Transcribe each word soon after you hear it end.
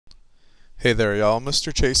Hey there y'all,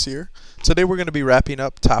 Mr. Chase here. Today we're going to be wrapping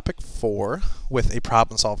up topic 4 with a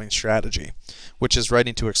problem solving strategy, which is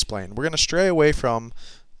writing to explain. We're going to stray away from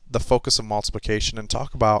the focus of multiplication and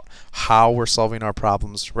talk about how we're solving our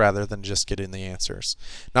problems rather than just getting the answers.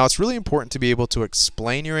 Now it's really important to be able to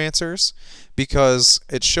explain your answers because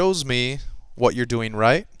it shows me what you're doing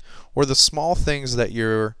right or the small things that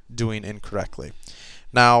you're doing incorrectly.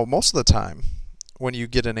 Now most of the time when you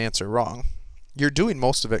get an answer wrong, you're doing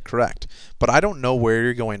most of it correct, but I don't know where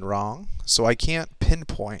you're going wrong, so I can't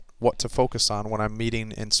pinpoint what to focus on when I'm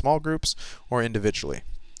meeting in small groups or individually.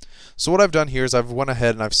 So what I've done here is I've went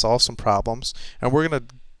ahead and I've solved some problems, and we're going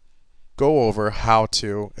to go over how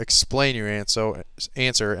to explain your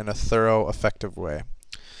answer in a thorough, effective way.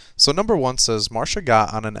 So number 1 says Marsha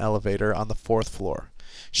got on an elevator on the 4th floor.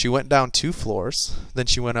 She went down 2 floors, then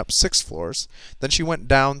she went up 6 floors, then she went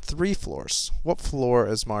down 3 floors. What floor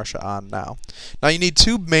is Marsha on now? Now you need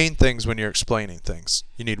two main things when you're explaining things.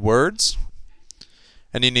 You need words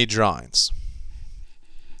and you need drawings.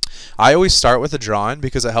 I always start with a drawing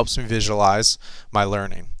because it helps me visualize my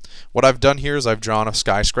learning. What I've done here is I've drawn a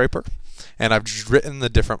skyscraper and I've written the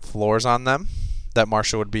different floors on them that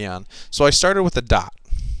Marsha would be on. So I started with a dot.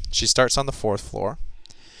 She starts on the 4th floor.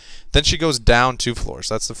 Then she goes down 2 floors.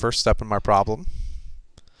 That's the first step in my problem.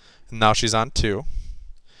 And now she's on 2.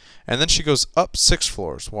 And then she goes up 6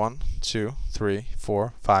 floors. 1, 2, 3,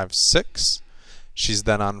 4, 5, 6. She's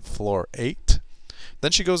then on floor 8.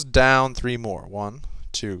 Then she goes down 3 more. 1,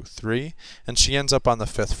 2, 3. And she ends up on the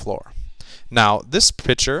 5th floor. Now, this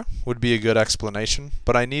picture would be a good explanation,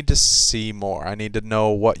 but I need to see more. I need to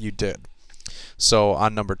know what you did. So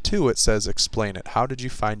on number 2 it says explain it. How did you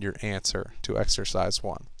find your answer to exercise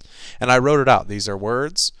 1? And I wrote it out. These are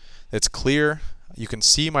words. It's clear. You can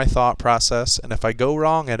see my thought process, and if I go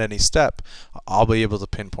wrong at any step, I'll be able to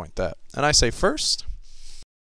pinpoint that. And I say first,